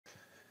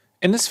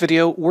In this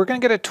video, we're going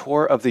to get a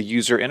tour of the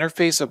user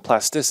interface of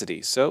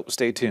Plasticity, so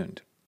stay tuned.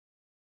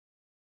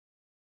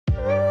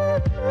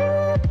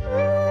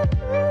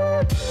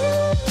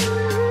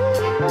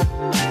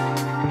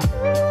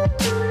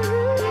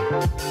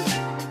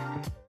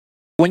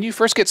 When you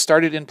first get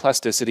started in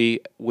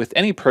Plasticity, with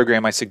any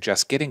program, I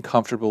suggest getting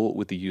comfortable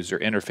with the user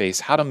interface,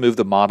 how to move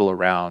the model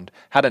around,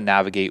 how to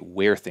navigate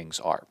where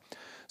things are.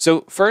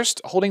 So first,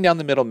 holding down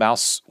the middle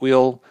mouse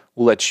wheel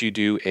will let you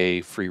do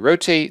a free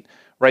rotate.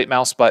 Right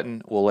mouse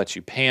button will let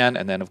you pan,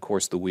 and then of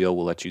course the wheel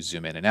will let you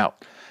zoom in and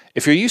out.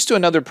 If you're used to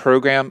another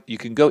program, you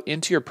can go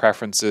into your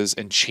preferences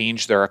and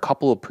change. There are a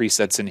couple of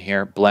presets in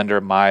here, Blender,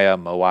 Maya,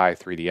 Moai,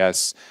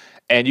 3ds,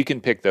 and you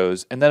can pick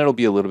those, and then it'll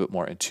be a little bit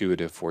more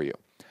intuitive for you.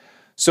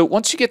 So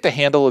once you get the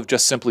handle of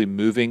just simply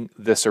moving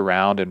this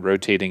around and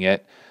rotating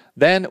it,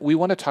 then we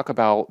want to talk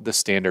about the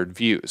standard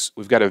views.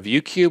 We've got a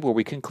view cube where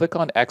we can click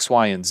on X,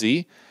 Y, and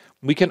Z.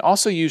 We can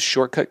also use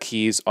shortcut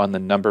keys on the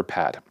number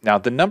pad. Now,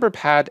 the number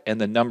pad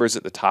and the numbers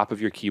at the top of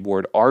your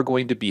keyboard are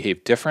going to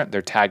behave different.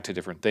 They're tagged to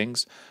different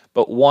things,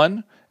 but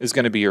 1 is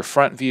going to be your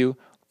front view,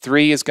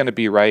 3 is going to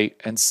be right,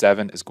 and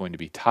 7 is going to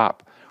be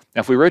top. Now,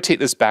 if we rotate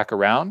this back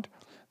around,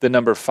 the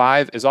number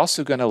 5 is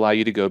also going to allow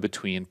you to go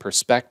between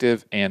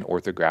perspective and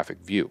orthographic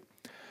view.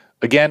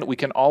 Again, we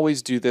can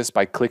always do this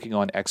by clicking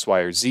on X, Y,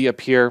 or Z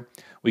up here.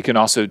 We can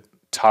also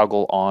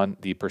toggle on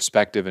the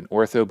perspective and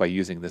ortho by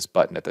using this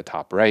button at the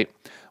top right.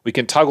 We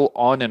can toggle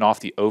on and off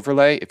the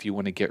overlay if you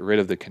want to get rid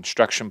of the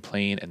construction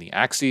plane and the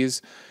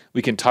axes.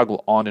 We can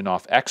toggle on and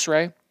off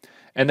X-ray.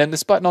 And then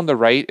this button on the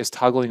right is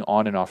toggling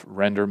on and off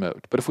render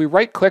mode. But if we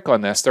right click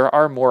on this, there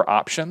are more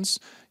options.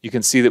 You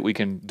can see that we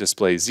can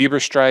display zebra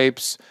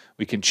stripes.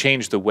 We can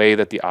change the way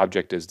that the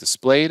object is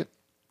displayed.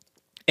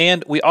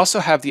 And we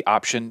also have the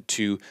option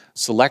to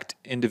select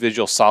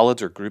individual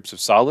solids or groups of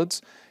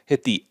solids,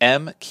 hit the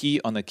M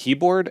key on the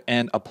keyboard,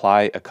 and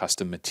apply a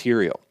custom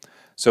material.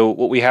 So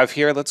what we have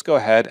here, let's go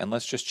ahead and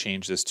let's just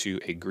change this to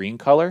a green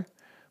color.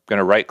 I'm going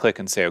to right click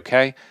and say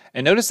OK.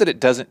 And notice that it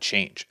doesn't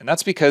change. And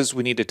that's because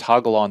we need to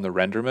toggle on the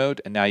render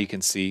mode. And now you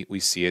can see we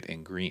see it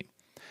in green.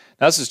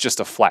 Now this is just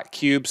a flat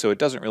cube, so it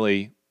doesn't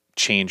really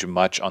change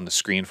much on the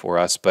screen for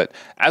us. But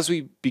as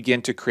we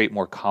begin to create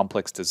more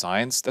complex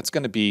designs, that's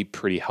going to be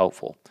pretty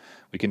helpful.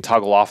 We can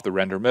toggle off the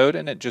render mode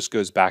and it just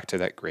goes back to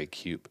that gray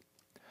cube.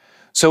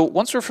 So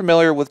once we're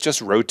familiar with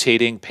just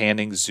rotating,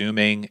 panning,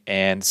 zooming,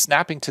 and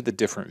snapping to the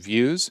different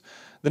views,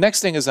 the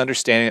next thing is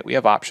understanding that we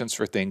have options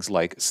for things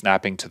like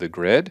snapping to the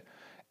grid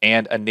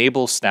and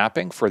enable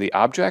snapping for the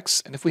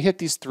objects. And if we hit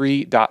these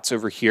 3 dots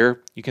over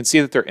here, you can see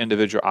that there are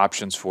individual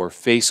options for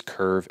face,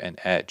 curve, and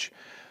edge.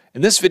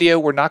 In this video,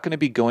 we're not going to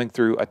be going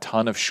through a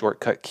ton of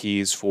shortcut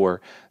keys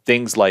for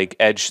things like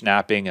edge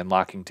snapping and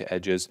locking to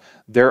edges.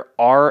 There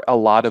are a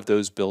lot of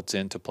those built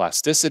into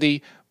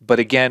Plasticity, but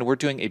again, we're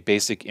doing a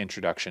basic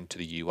introduction to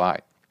the UI.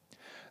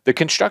 The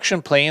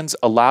construction planes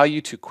allow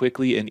you to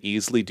quickly and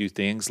easily do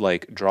things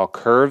like draw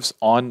curves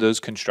on those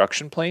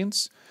construction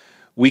planes.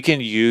 We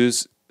can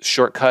use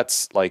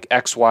shortcuts like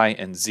X, Y,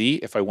 and Z.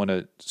 If I want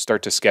to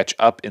start to sketch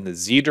up in the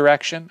Z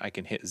direction, I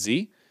can hit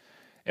Z.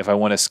 If I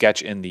want to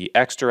sketch in the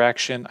X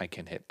direction, I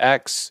can hit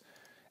X.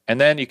 And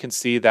then you can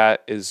see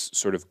that is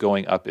sort of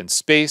going up in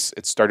space.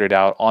 It started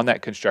out on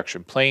that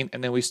construction plane,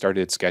 and then we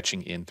started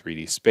sketching in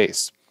 3D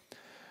space.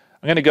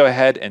 I'm going to go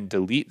ahead and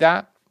delete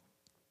that.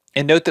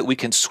 And note that we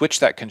can switch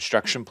that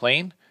construction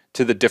plane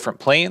to the different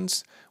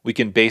planes. We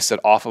can base it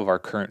off of our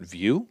current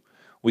view.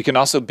 We can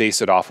also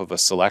base it off of a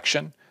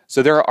selection.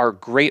 So there are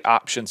great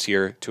options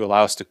here to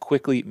allow us to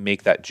quickly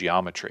make that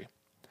geometry.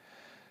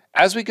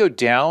 As we go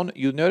down,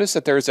 you'll notice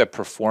that there is a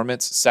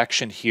performance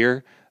section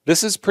here.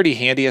 This is pretty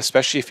handy,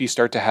 especially if you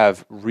start to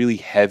have really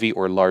heavy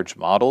or large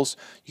models.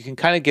 You can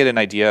kind of get an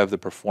idea of the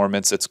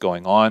performance that's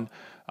going on.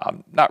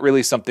 Not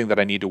really something that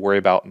I need to worry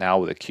about now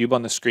with a cube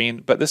on the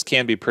screen, but this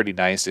can be pretty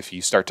nice if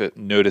you start to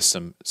notice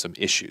some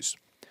issues.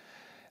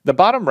 The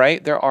bottom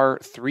right, there are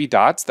 3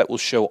 dots that will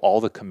show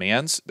all the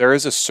commands. There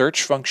is a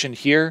search function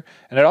here,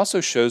 and it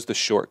also shows the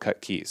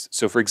shortcut keys.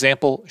 So for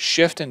example,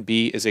 Shift and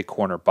B is a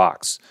corner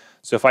box.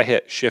 So if I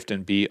hit Shift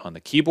and B on the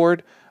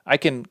keyboard, I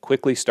can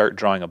quickly start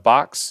drawing a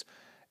box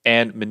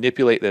and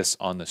manipulate this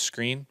on the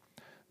screen.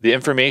 The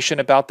information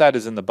about that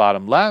is in the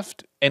bottom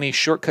left. Any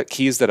shortcut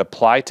keys that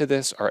apply to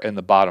this are in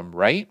the bottom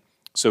right.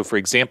 So for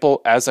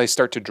example, as I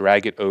start to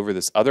drag it over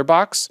this other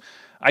box,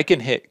 I can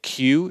hit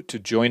Q to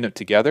join it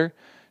together,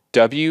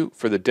 W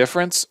for the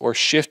difference, or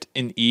Shift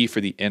and E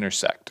for the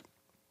intersect.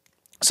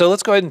 So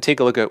let's go ahead and take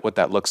a look at what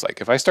that looks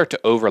like. If I start to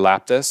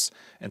overlap this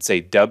and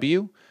say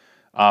W,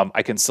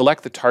 I can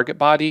select the target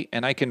body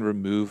and I can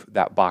remove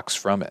that box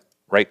from it.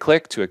 Right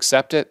click to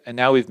accept it, and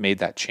now we've made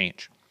that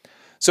change.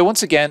 So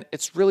once again,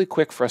 it's really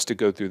quick for us to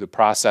go through the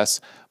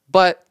process,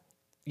 but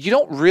you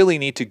don't really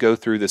need to go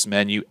through this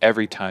menu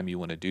every time you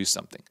want to do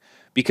something,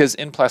 because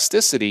in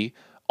Plasticity,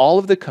 all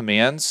of the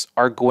commands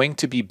are going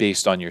to be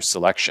based on your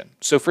selection.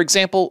 So for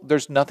example,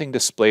 there's nothing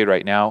displayed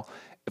right now.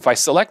 If I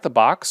select the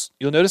box,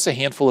 you'll notice a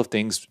handful of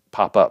things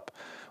pop up.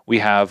 We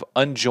have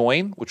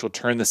unjoin, which will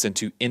turn this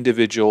into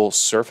individual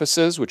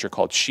surfaces, which are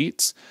called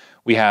sheets.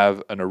 We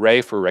have an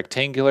array for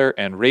rectangular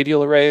and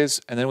radial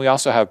arrays, and then we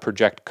also have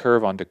project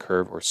curve onto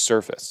curve or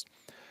surface.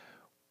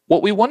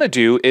 What we want to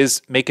do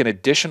is make an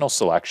additional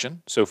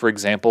selection. So for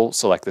example,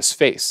 select this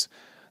face.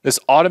 This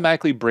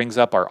automatically brings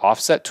up our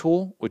offset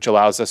tool, which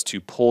allows us to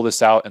pull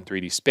this out in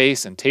 3D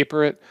space and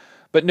taper it.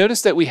 But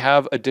notice that we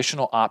have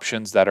additional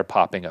options that are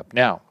popping up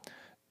now.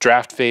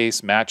 Draft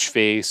face, match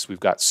face, we've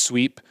got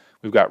sweep,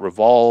 we've got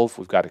revolve,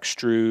 we've got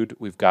extrude,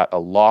 we've got a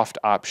loft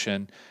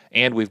option,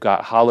 and we've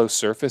got hollow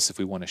surface if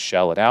we want to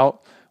shell it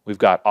out. We've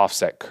got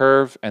offset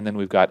curve, and then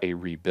we've got a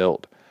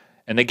rebuild.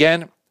 And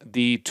again,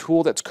 the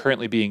tool that's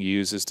currently being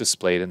used is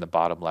displayed in the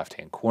bottom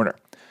left-hand corner.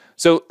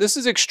 So this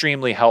is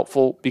extremely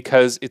helpful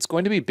because it's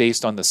going to be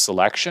based on the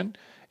selection,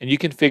 and you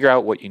can figure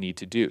out what you need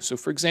to do. So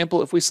for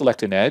example, if we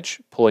select an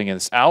edge, pulling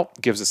this out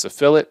gives us a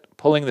fillet,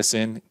 pulling this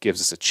in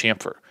gives us a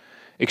chamfer.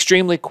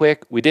 Extremely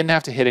quick, we didn't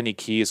have to hit any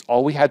keys,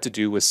 all we had to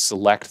do was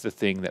select the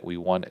thing that we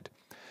wanted.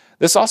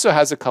 This also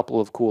has a couple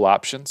of cool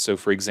options. So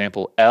for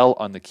example, L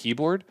on the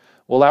keyboard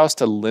will allow us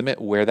to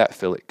limit where that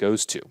fillet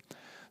goes to.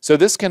 So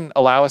this can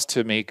allow us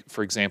to make,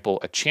 for example,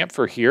 a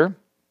chamfer here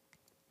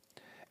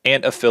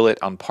and a fillet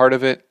on part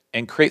of it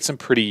and create some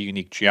pretty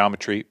unique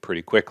geometry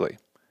pretty quickly.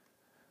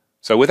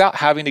 So without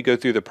having to go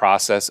through the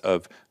process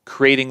of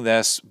creating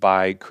this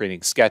by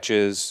creating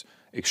sketches,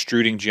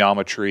 extruding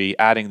geometry,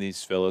 adding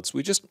these fillets,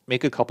 we just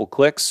make a couple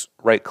clicks,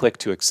 right click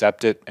to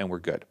accept it, and we're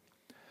good.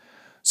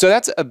 So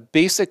that's a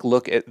basic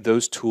look at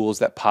those tools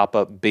that pop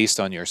up based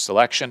on your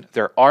selection.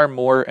 There are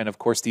more, and of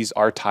course these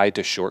are tied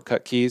to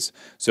shortcut keys.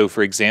 So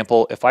for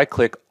example, if I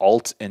click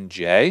Alt and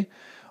J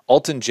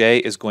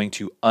is going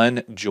to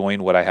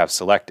unjoin what I have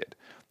selected.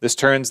 This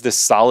turns this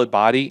solid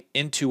body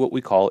into what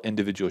we call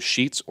individual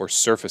sheets or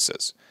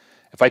surfaces.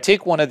 If I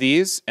take one of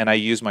these and I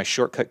use my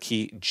shortcut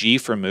key G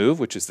for move,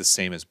 which is the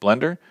same as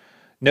Blender,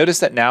 notice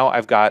that now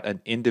I've got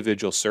an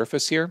individual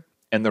surface here,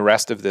 and the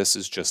rest of this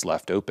is just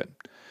left open.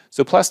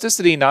 So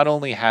Plasticity not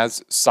only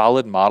has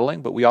solid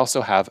modeling, but we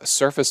also have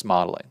surface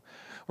modeling.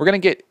 We're going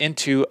to get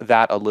into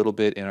that a little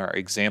bit in our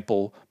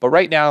example, but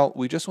right now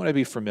we just want to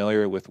be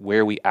familiar with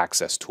where we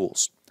access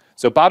tools.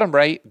 So bottom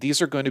right, these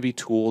are going to be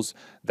tools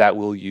that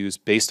we'll use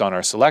based on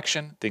our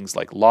selection, things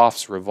like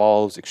lofts,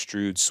 revolves,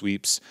 extrude,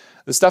 sweeps.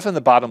 The stuff in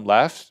the bottom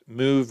left,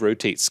 move,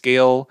 rotate,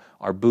 scale,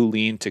 our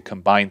boolean to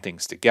combine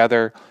things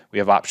together. We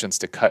have options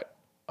to cut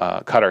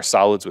our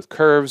solids with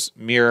curves,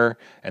 mirror,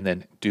 and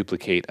then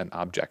duplicate an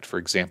object, for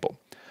example.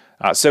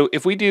 So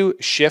if we do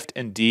Shift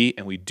and D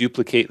and we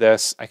duplicate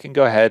this, I can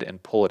go ahead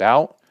and pull it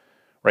out,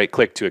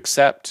 right-click to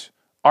accept,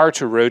 R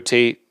to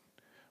rotate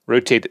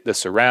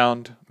this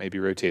around, maybe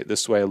rotate it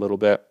this way a little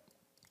bit,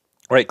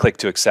 right-click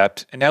to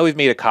accept, and now we've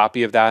made a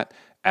copy of that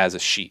as a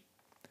sheet.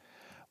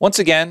 Once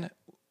again,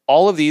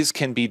 all of these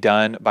can be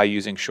done by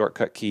using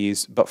shortcut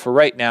keys, but for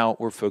right now,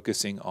 we're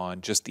focusing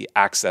on just the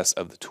access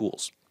of the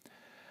tools.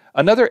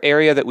 Another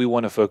area that we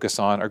want to focus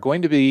on are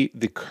going to be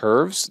the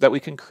curves that we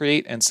can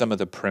create and some of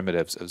the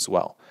primitives as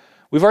well.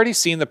 We've already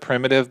seen the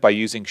primitive by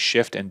using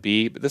Shift and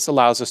B, but this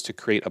allows us to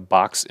create a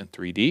box in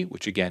 3D,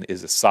 which again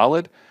is a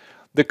solid.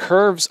 The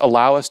curves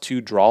allow us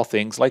to draw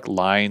things like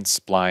lines,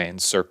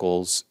 splines,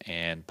 circles,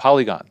 and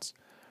polygons.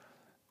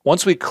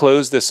 Once we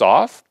close this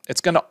off,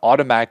 it's going to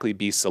automatically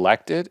be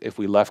selected. If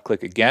we left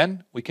click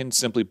again, we can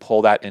simply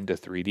pull that into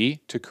 3D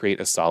to create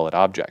a solid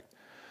object.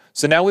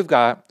 So now we've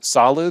got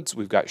solids,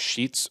 we've got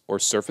sheets or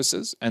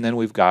surfaces, and then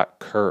we've got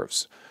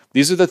curves.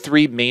 These are the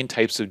three main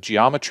types of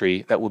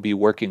geometry that we'll be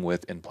working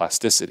with in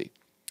Plasticity.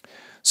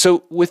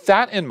 So with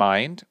that in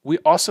mind, we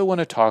also want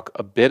to talk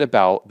a bit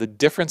about the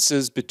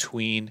differences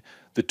between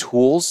the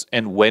tools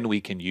and when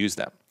we can use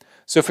them.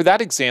 So for that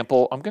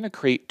example, I'm going to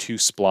create two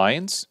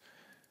splines,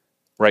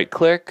 right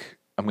click,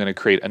 I'm going to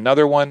create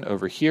another one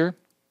over here,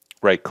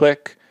 right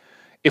click.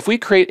 If we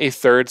create a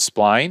third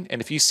spline, and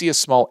if you see a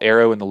small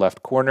arrow in the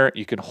left corner,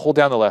 you can hold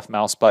down the left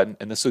mouse button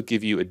and this will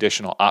give you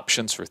additional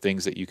options for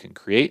things that you can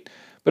create.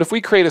 But if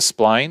we create a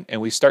spline and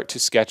we start to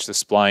sketch the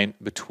spline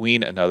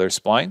between another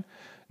spline,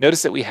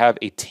 notice that we have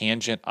a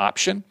tangent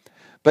option.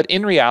 But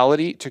in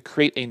reality, to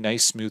create a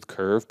nice smooth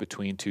curve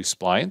between two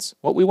splines,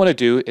 what we want to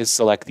do is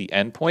select the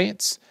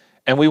endpoints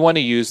and we want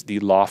to use the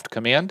loft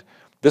command.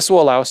 This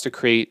will allow us to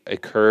create a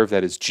curve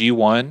that is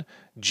G1,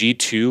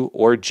 G2,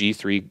 or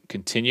G3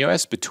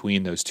 continuous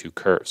between those two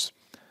curves.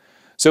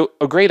 So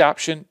a great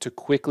option to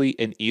quickly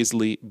and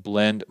easily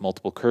blend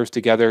multiple curves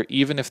together,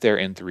 even if they're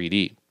in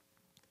 3D.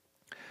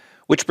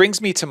 Which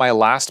brings me to my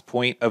last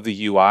point of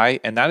the UI,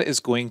 and that is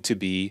going to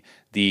be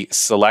the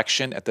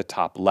selection at the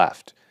top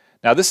left.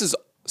 Now this is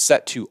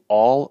set to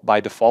all by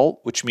default,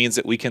 which means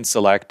that we can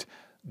select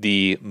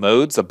the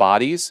modes, the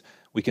bodies,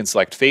 we can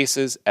select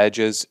faces,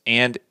 edges,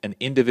 and an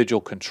individual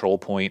control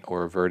point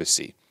or a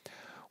vertice.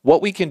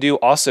 What we can do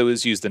also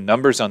is use the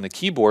numbers on the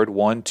keyboard,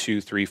 1,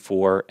 2, 3,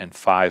 4, and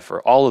 5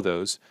 for all of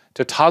those,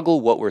 to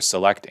toggle what we're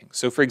selecting.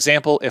 So for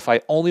example, if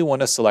I only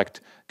want to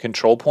select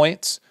control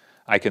points,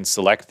 I can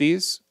select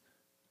these.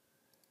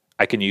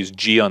 I can use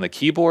G on the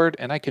keyboard,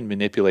 and I can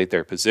manipulate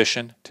their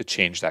position to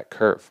change that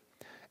curve.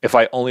 If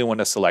I only want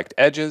to select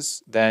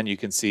edges, then you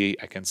can see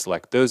I can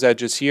select those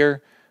edges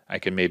here. I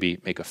can maybe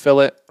make a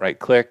fillet, right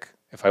click.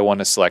 If I want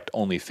to select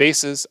only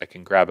faces, I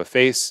can grab a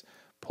face,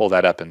 pull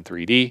that up in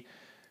 3D,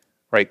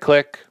 right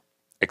click,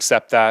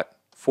 accept that.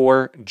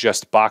 For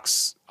just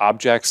box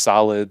objects,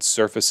 solids,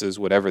 surfaces,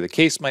 whatever the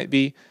case might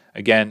be,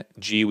 again,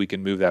 G, we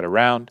can move that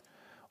around,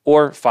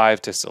 or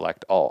 5 to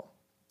select all.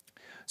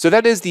 So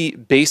that is the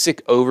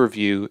basic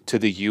overview to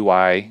the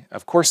UI.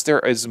 Of course, there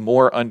is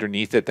more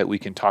underneath it that we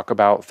can talk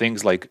about,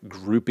 things like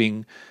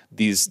grouping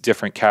these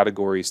different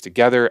categories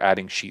together,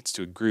 adding sheets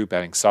to a group,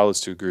 adding solids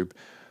to a group.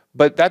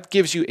 But that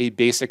gives you a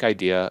basic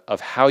idea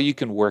of how you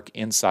can work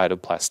inside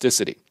of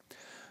Plasticity.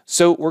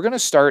 So we're going to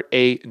start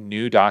a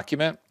new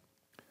document.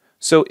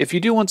 So if you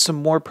do want some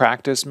more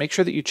practice, make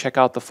sure that you check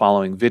out the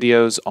following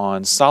videos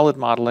on solid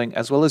modeling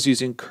as well as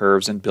using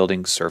curves and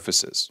building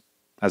surfaces.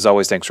 As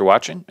always, thanks for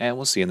watching, and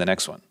we'll see you in the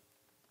next one.